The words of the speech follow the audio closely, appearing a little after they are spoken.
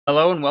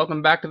Hello and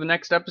welcome back to the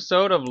next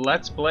episode of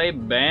Let's Play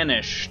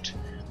Banished,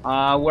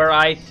 where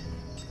I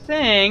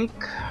think,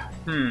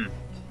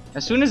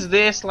 as soon as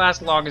this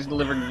last log is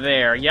delivered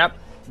there,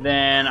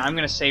 then I'm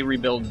gonna say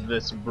rebuild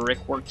this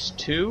Brickworks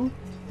 2,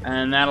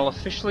 and that'll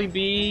officially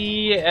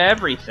be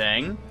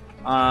everything.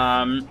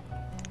 Yeah,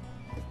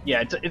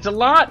 it's a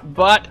lot,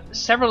 but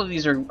several of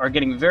these are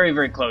getting very,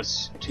 very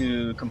close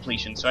to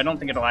completion, so I don't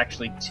think it'll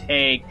actually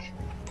take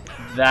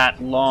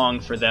that long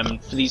for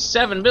these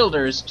 7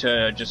 builders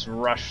to just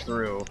rush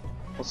through.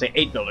 We'll say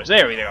 8 builders.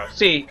 There we go.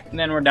 See, and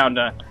then we're down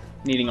to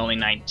needing only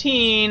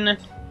 19.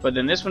 But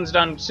then this one's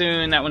done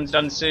soon. That one's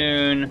done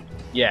soon.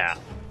 Yeah.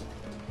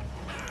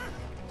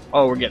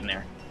 Oh, we're getting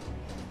there.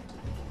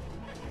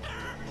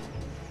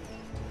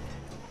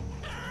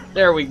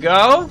 There we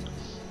go.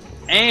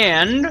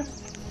 And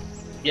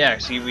yeah,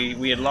 see,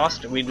 we'd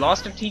lost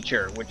a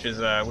teacher, which is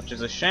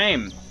a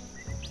shame.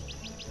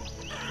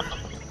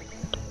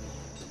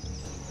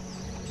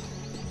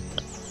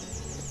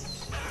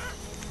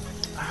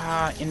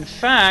 In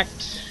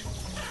fact,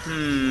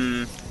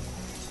 no,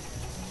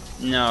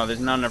 there's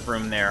not enough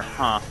room there,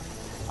 huh?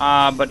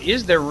 But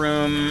is there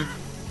room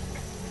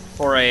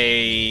for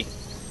a...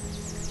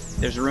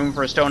 There's room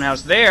for a stone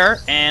house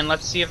there, and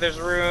let's see if there's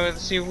room,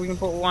 let's see if we can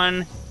put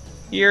one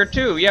here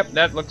too. Yep,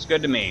 that looks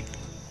good to me.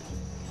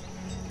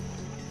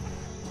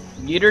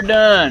 Get her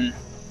done.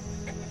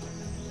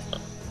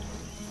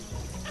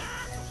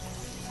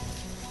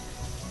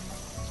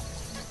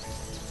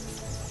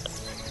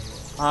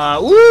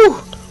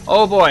 Woo!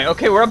 Oh boy,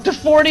 okay, we're up to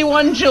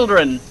 41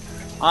 children.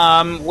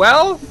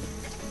 Well,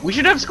 we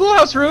should have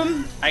schoolhouse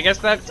room. I guess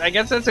that's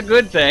a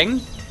good thing.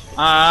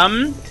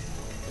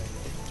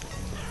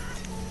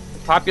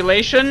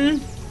 Population.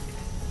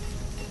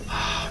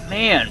 Oh,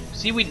 man,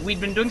 see,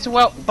 we'd been doing so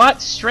well, but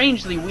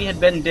strangely we had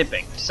been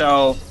dipping.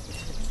 So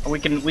we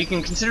can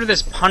consider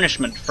this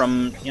punishment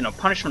from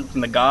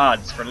the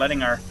gods for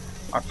letting our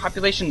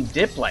population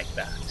dip like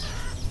that.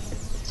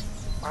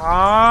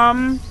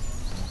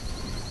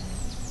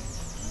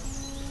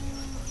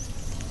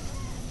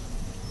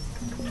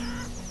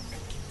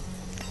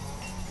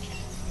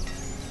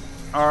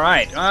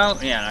 Alright,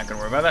 well, yeah, not gonna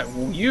worry about that.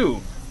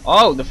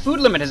 Oh, the food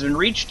limit has been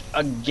reached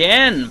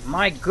again!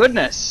 My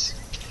goodness!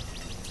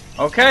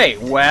 Okay,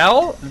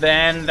 well,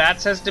 then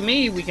that says to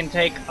me we can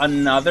take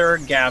another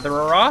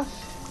gatherer off.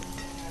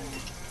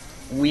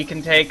 We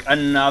can take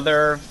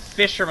another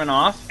fisherman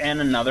off and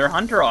another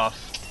hunter off.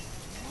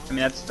 I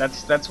mean,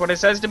 that's what it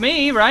says to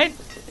me, right?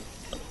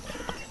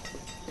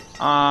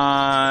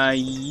 Oh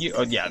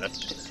yeah, that's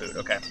just the food,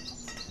 okay.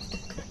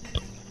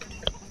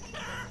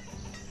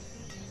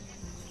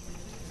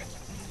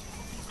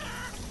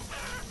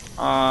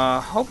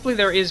 Hopefully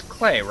there is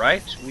clay,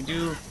 right? We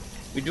do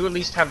at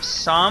least have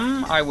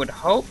some, I would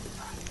hope.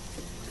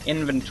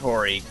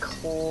 Inventory,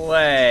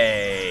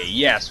 clay.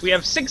 Yes, we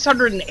have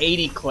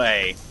 680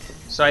 clay,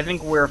 so I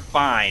think we're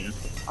fine.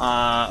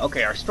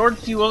 Okay, our stored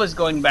fuel is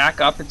going back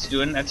up. That's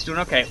doing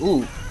okay.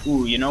 Ooh,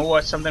 you know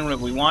what? Something that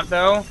we want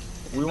though?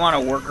 We want a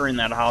worker in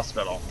that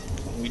hospital.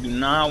 We do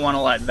not want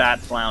to let that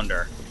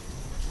flounder.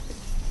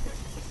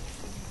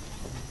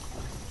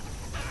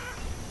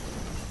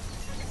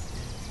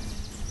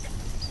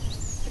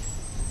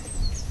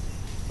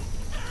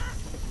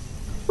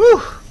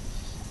 Whew.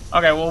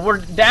 Okay, well, we're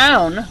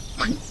down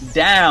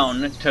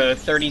to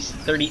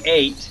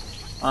 38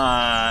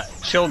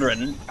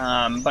 children,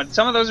 but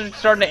some of those are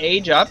starting to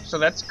age up, so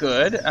that's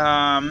good.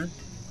 Got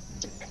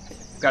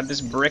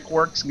this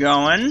brickworks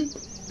going.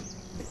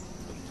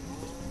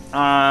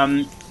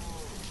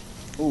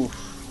 Oof.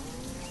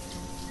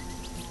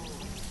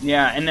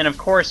 Yeah, and then of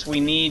course we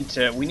need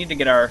to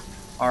get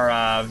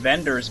our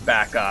vendors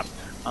back up,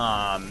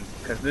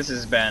 because this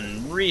has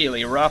been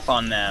really rough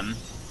on them.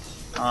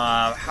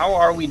 How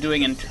are we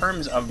doing in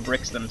terms of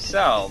bricks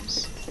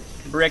themselves?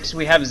 Bricks,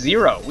 we have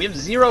 0. We have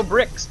 0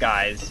 bricks,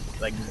 guys.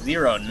 Like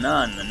 0,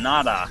 none,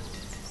 nada.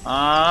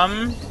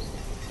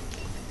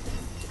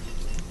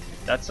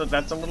 That's a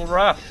little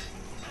rough.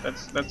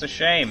 That's a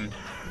shame.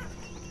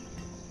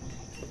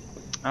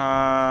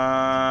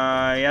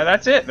 Yeah,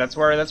 that's it. That's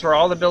where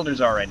all the builders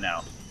are right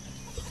now.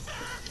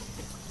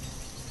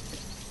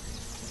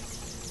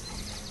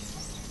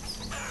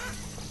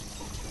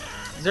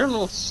 Is there a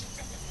little...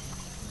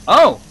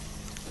 Oh!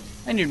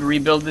 I need to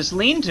rebuild this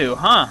lean-to,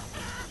 huh?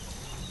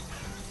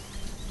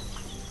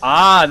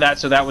 Ah,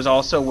 so that was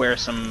also where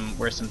some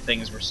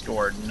things were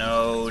stored,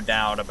 no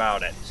doubt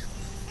about it.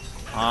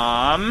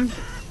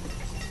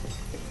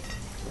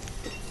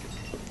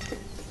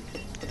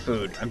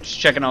 Food. I'm just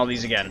checking all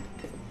these again.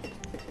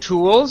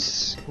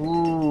 Tools.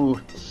 Ooh.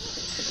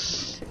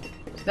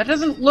 That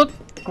doesn't look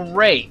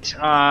great.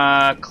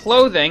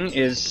 Clothing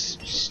is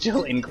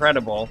still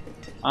incredible.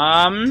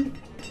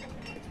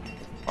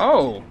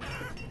 Oh.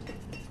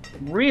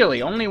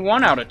 Really? Only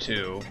 1 out of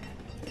 2.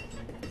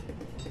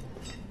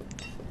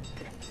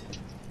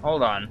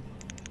 Hold on.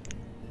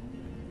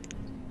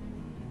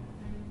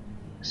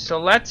 So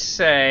let's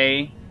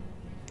say...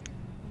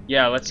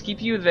 Yeah, let's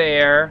keep you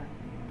there.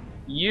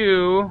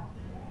 You...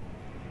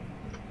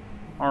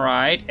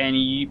 Alright, and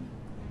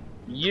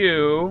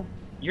you're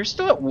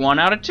still at 1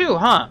 out of 2,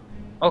 huh?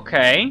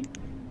 Okay.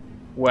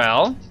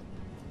 Well.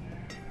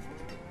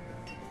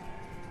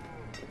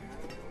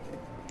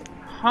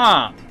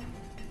 Huh.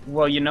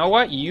 Well, you know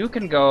what? You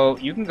can go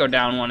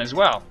down 1 as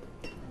well.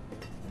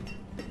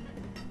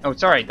 Oh,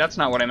 sorry, that's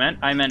not what I meant.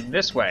 I meant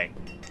this way.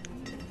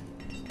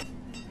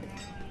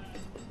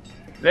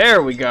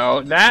 There we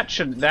go. That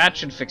should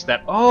fix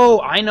that. Oh,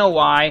 I know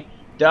why.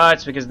 Duh,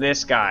 it's because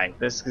this guy.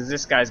 This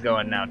guy's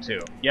going now too.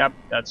 Yep,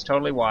 that's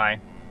totally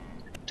why.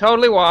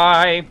 Totally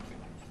why.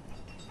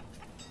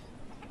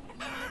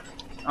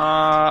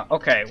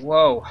 Okay,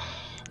 whoa.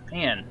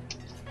 Man.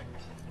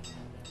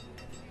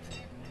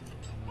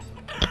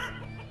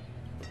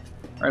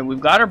 Alright,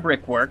 we've got our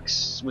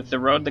brickworks with the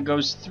road that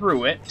goes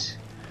through it.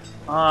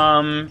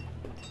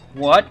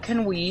 What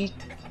can we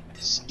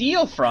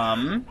steal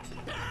from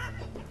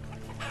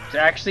to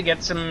actually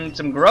get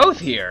some growth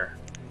here?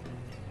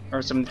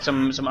 Or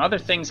some other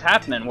things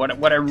happening.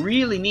 What I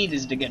really need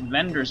is to get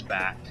vendors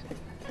back.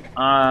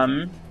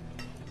 I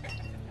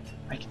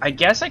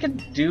guess I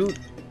could do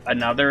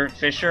another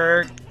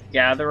fisher,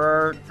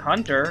 gatherer,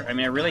 hunter. I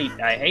mean,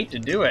 I hate to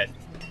do it.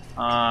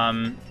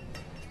 Okay,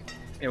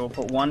 we'll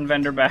put 1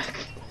 vendor back.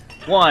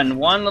 One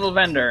little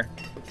vendor.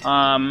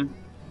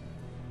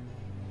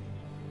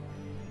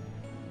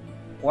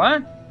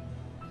 What?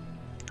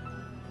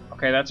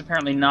 Okay, that's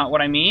apparently not what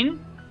I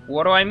mean.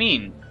 What do I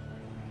mean?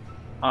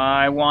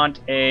 I want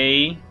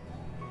a...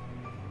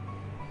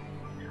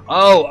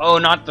 Oh,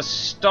 not the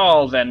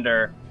stall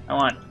vendor. I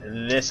want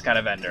this kind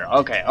of vendor.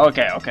 Okay.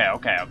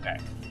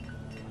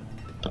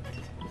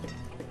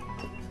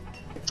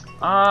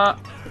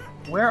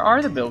 Where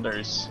are the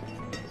builders?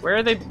 Where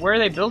are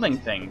they building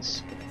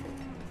things?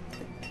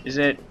 Is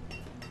it...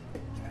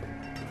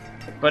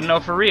 But no,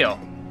 for real.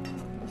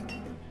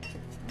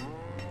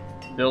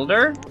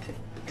 Builder?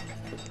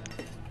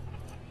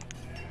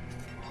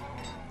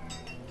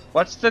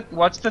 What's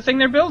the thing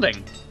they're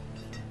building?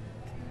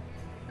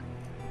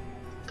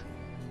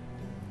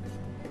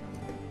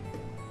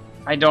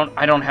 I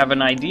don't have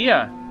an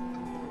idea.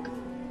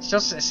 It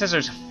says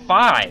there's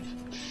 5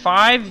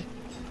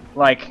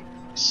 like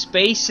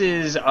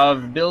spaces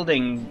of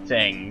building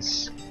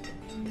things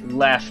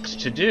left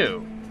to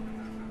do.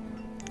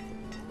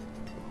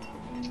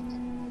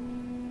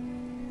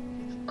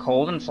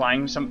 Cold and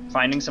finding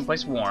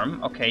someplace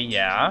warm. Okay,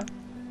 yeah.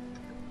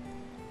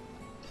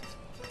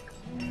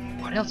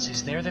 What else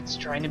is there that's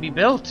trying to be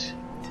built?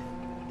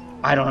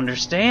 I don't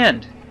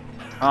understand.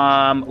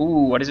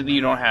 Ooh, what is it that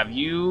you don't have?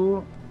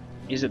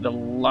 Is it the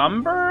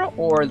lumber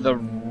or the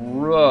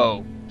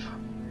rope?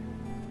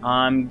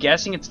 I'm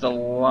guessing it's the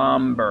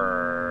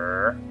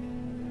lumber.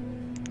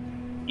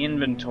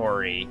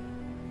 Inventory.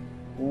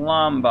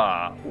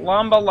 Lumber.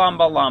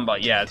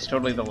 Yeah, it's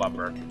totally the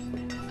lumber.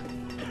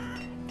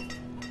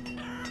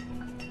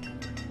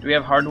 Do we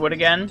have hardwood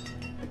again?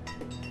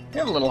 We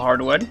have a little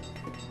hardwood.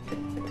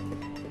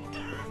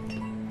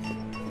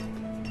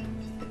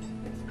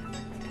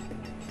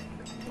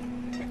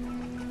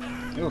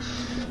 Oof.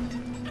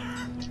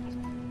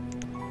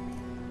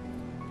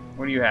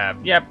 What do you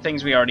have? Yep,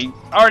 things we already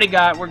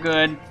got. We're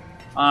good.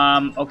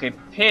 Okay,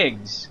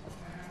 pigs.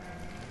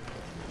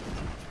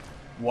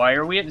 Why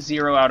are we at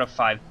 0 out of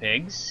 5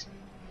 pigs?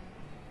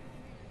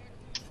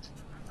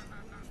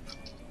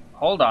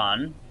 Hold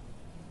on.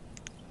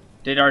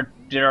 Did our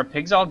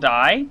pigs all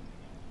die?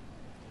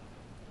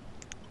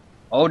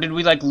 Oh, did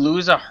we like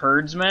lose a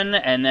herdsman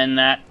and then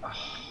that? Oh,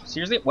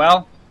 seriously?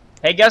 Well,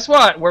 hey, guess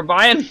what? We're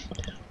buying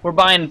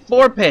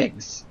 4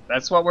 pigs.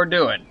 That's what we're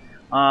doing.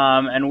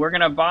 And we're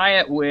gonna buy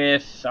it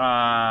with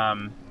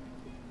oh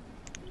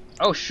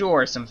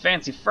sure, some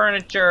fancy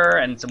furniture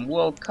and some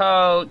wool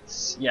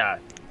coats. Yeah,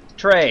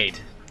 trade.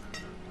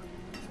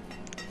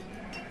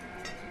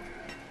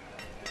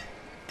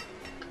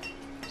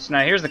 So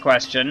now here's the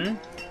question.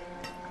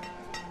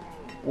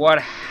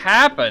 What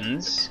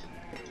happens?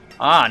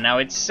 Ah, now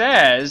it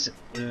says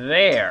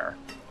there.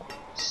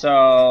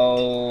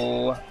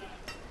 So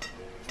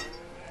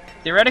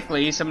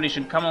theoretically, somebody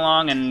should come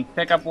along and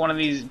pick up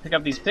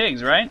these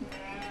pigs, right?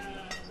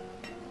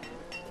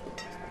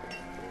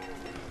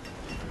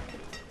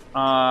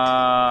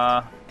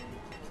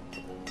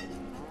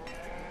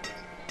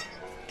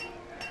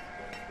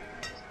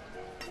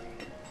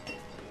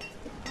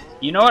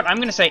 You know what? I'm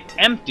gonna say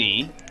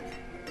empty,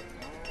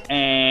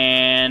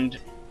 and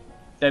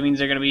that means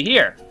they're gonna be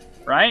here,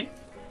 right?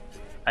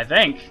 I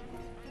think.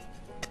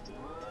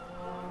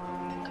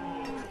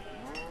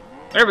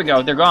 There we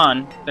go. They're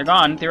gone. They're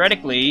gone.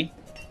 Theoretically,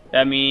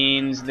 that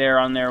means they're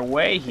on their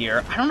way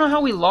here. I don't know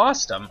how we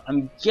lost them.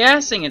 I'm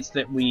guessing it's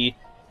that we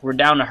were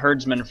down a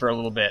herdsman for a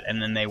little bit,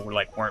 and then they were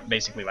like weren't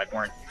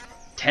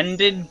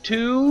tended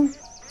to.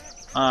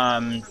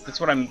 That's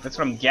what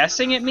I'm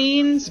guessing it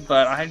means,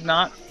 but I'm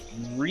not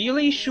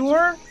really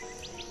sure.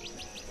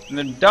 And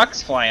the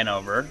ducks flying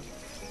over.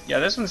 Yeah,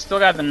 this one's still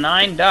got the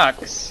 9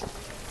 ducks,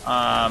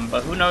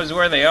 but who knows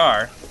where they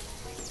are.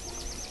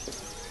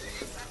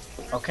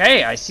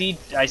 Okay, I see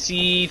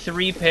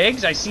 3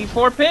 pigs. I see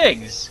 4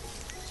 pigs.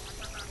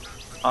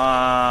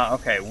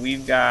 Okay,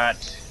 we've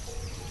got...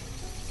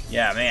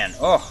 Yeah, man.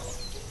 Oh.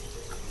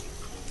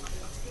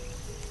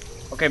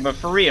 Okay, but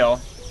for real,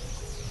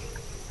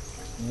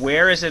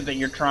 where is it that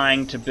you're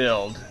trying to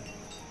build?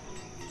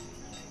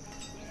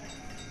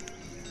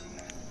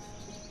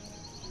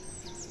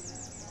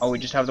 Oh, we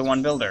just have the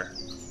one builder.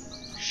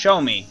 Show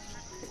me.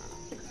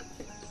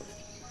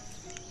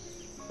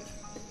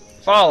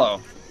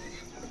 Follow.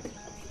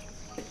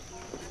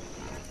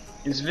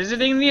 Is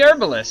visiting the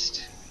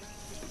herbalist.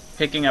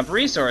 Picking up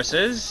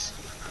resources.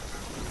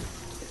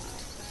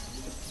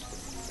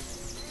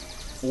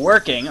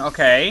 Working,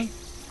 okay.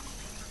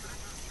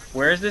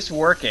 Where is this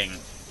working?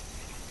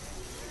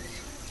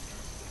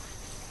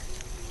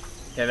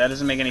 Okay, that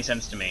doesn't make any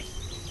sense to me.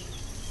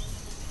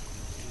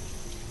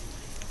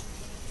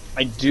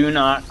 I do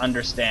not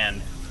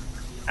understand.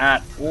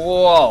 At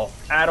all.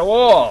 At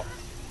all.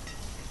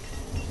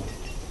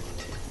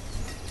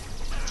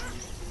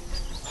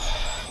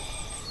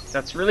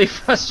 That's really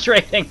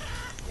frustrating.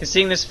 Because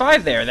seeing this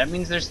 5 there, that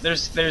means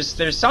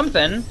there's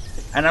something,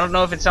 and I don't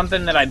know if it's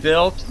something that I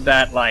built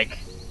that, like,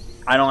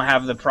 I don't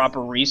have the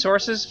proper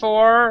resources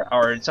for,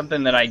 or it's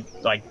something that I,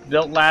 like,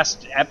 built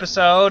last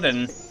episode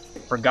and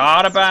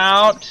forgot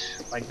about.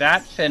 Like,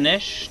 that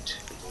finished.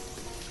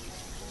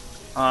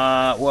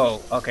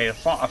 Whoa, okay, a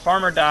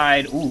farmer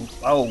died. Ooh,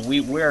 oh,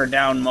 we're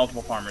down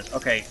multiple farmers.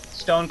 Okay,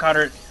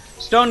 stonecutters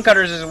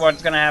is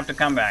what's gonna have to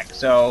come back,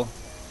 so,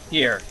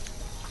 here.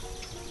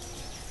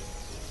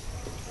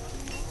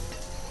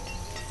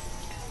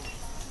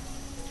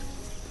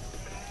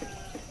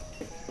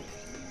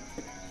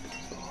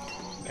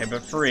 Okay,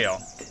 but for real.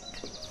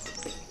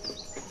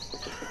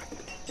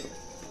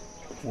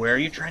 Where are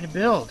you trying to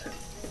build?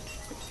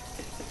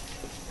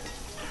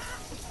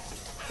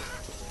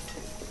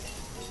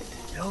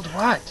 Build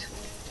what?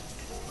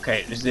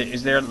 Okay, is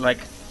it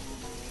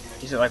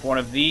like one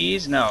of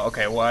these? No,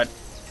 okay, what?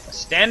 A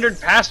standard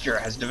pasture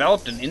has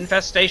developed an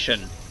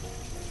infestation.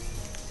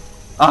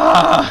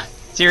 Ah,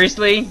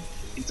 seriously?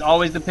 It's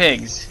always the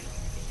pigs.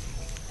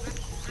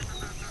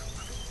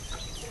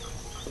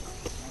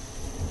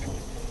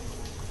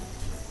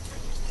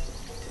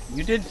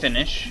 You did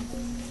finish.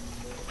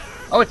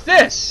 Oh, it's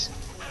this!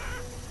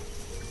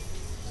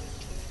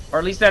 Or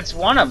at least that's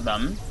one of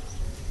them.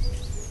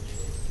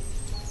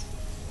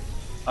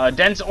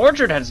 Dense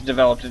orchard has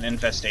developed an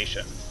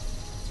infestation.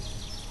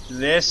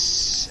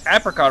 This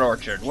apricot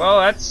orchard. Well,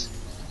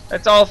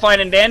 that's all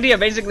fine and dandy. I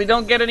basically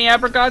don't get any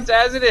apricots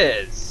as it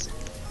is.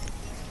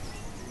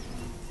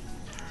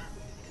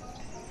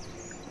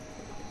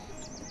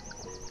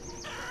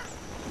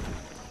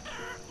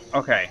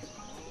 Okay.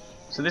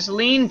 So this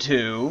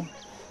lean-to...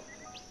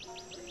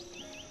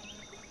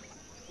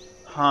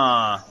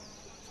 Huh.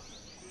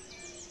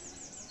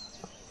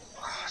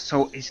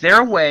 So is there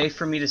a way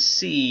for me to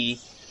see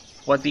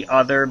what the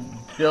other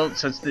build...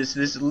 So it's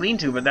this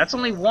lean-to, but that's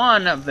only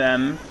one of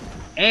them,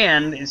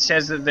 and it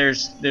says that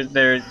there's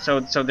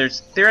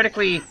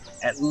theoretically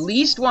at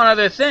least one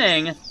other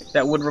thing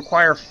that would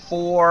require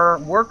 4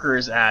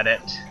 workers at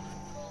it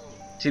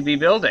to be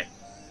building.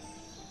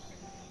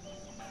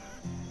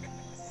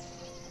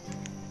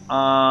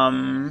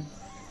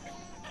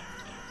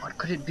 What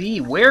could it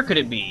be? Where could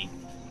it be?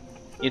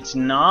 It's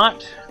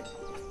not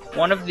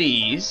one of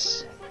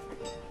these.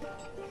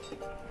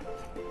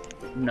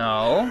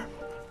 No.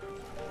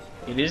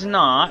 It is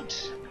not.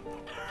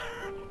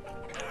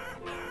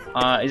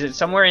 Is it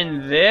somewhere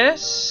in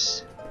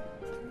this?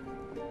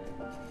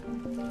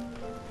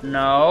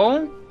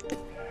 No.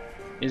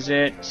 Is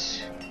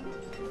it?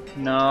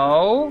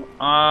 No.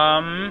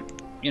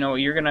 You know,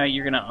 you're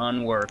gonna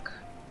unwork.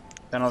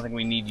 I don't think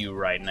we need you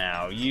right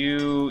now.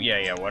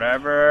 Yeah,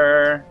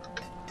 whatever.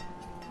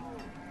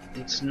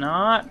 It's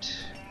not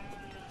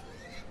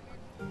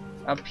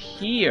up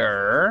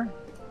here.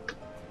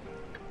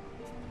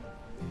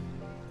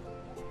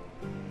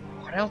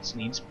 What else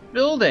needs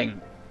building?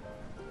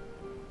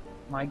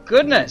 My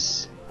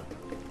goodness.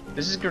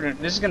 This is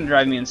gonna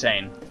drive me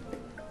insane.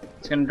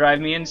 It's gonna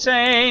drive me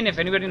insane if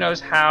anybody knows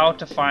how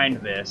to find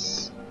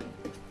this.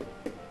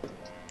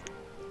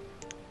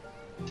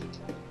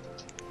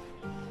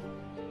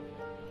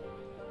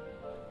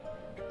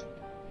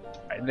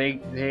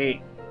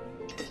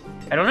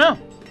 I don't know.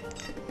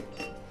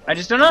 I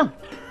just don't know.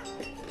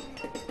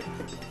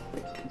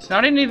 It's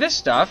not any of this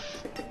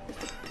stuff.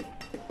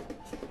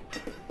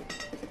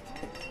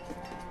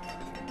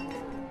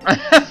 I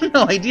have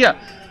no idea.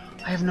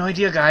 I have no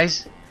idea,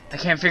 guys. I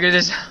can't figure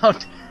this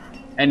out.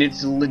 And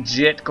it's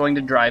legit going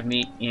to drive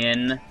me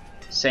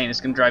insane.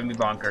 It's going to drive me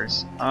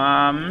bonkers.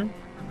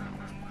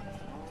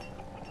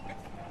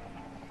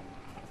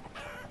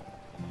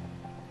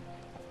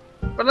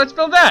 But let's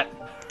build that.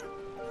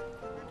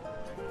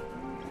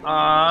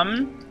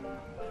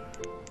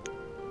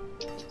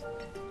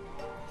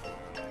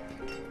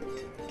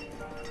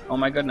 Oh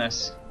my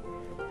goodness.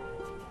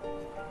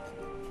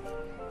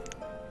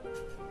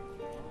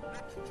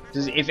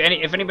 If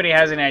anybody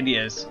has any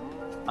ideas,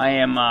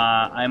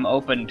 I'm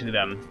open to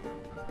them.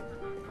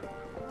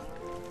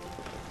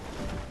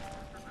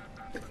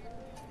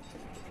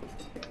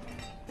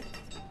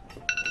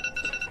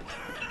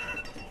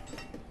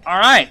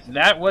 Alright,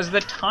 that was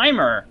the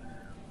timer.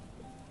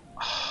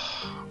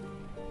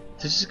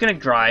 This is gonna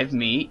drive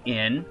me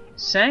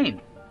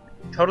insane.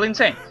 Totally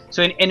insane.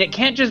 So, and it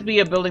can't just be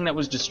a building that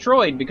was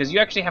destroyed, because you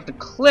actually have to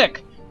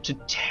click to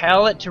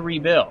tell it to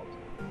rebuild.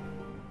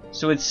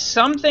 So it's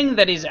something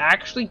that is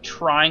actually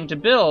trying to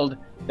build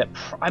that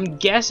I'm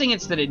guessing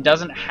it's that it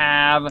doesn't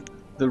have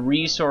the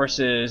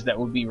resources that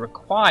would be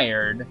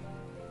required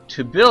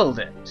to build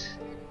it.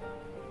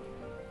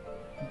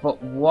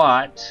 But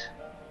what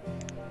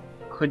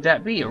could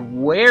that be? Or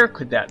where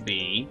could that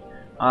be?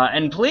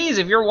 And please,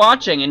 if you're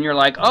watching and you're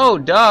like, oh,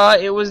 duh,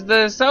 it was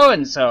the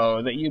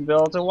so-and-so that you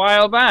built a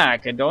while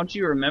back, and don't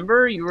you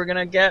remember you were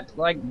gonna get,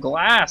 like,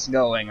 glass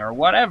going or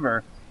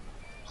whatever,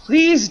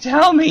 please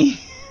tell me!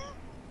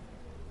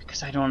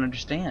 Because I don't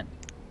understand.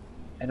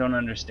 I don't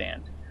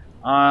understand.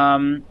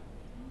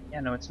 Yeah,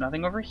 no, it's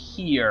nothing over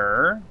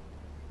here.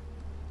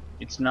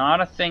 It's not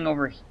a thing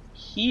over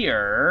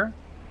here.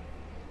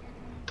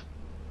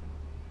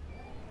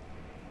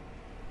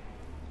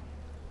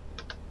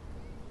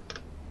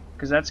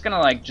 Because that's gonna,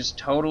 like, just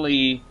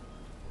totally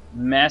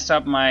mess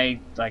up my,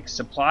 like,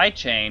 supply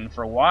chain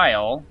for a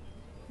while,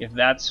 if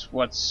that's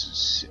what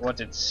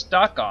it's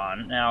stuck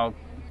on. Now,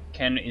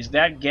 is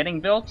that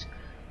getting built?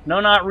 No,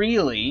 not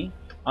really.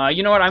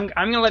 You know what? I'm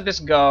gonna let this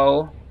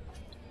go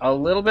a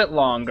little bit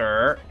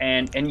longer,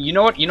 and you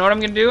know what? You know what I'm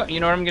gonna do? You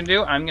know what I'm gonna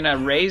do? I'm gonna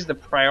raise the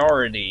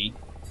priority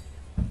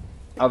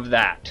of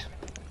that,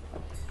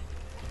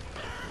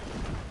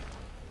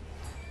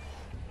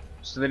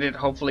 so that it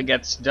hopefully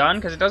gets done,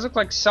 because it does look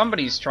like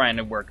somebody's trying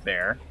to work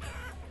there.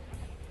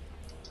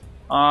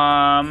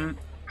 Oh,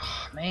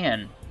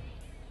 man.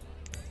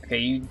 Okay,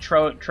 you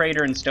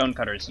trader and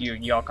stonecutters,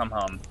 y'all come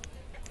home.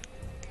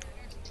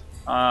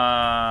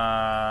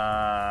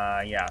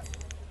 Yeah,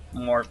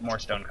 more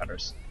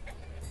stonecutters,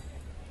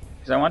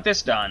 because I want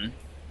this done.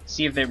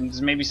 See if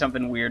there's maybe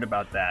something weird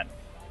about that.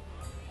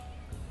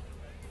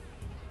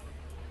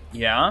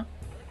 Yeah.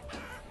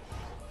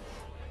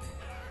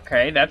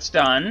 Okay, that's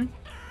done.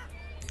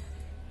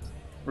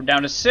 We're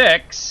down to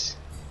 6.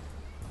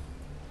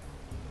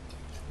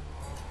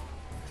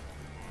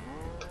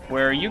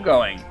 Where are you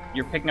going?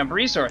 You're picking up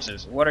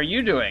resources. What are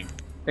you doing?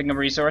 Picking up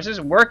resources?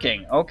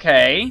 Working.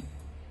 Okay.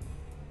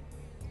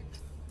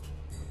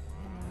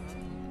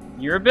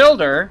 You're a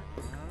builder.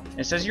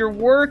 It says you're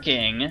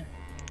working.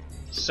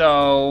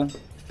 So...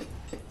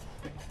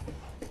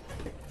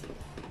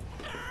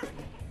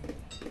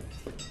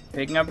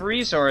 picking up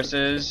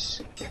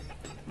resources.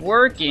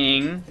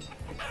 Working...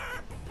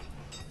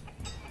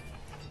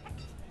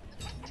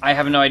 I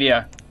have no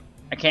idea.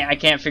 I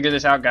can't figure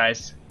this out,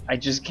 guys. I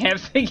just can't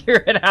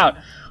figure it out.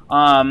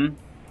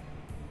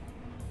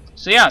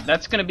 So yeah,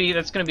 that's gonna be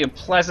a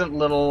pleasant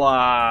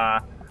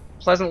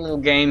little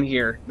game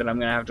here that I'm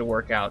gonna have to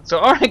work out. So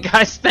alright,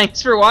 guys,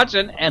 thanks for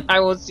watching, and I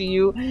will see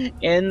you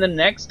in the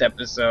next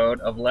episode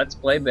of Let's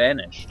Play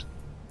Banished.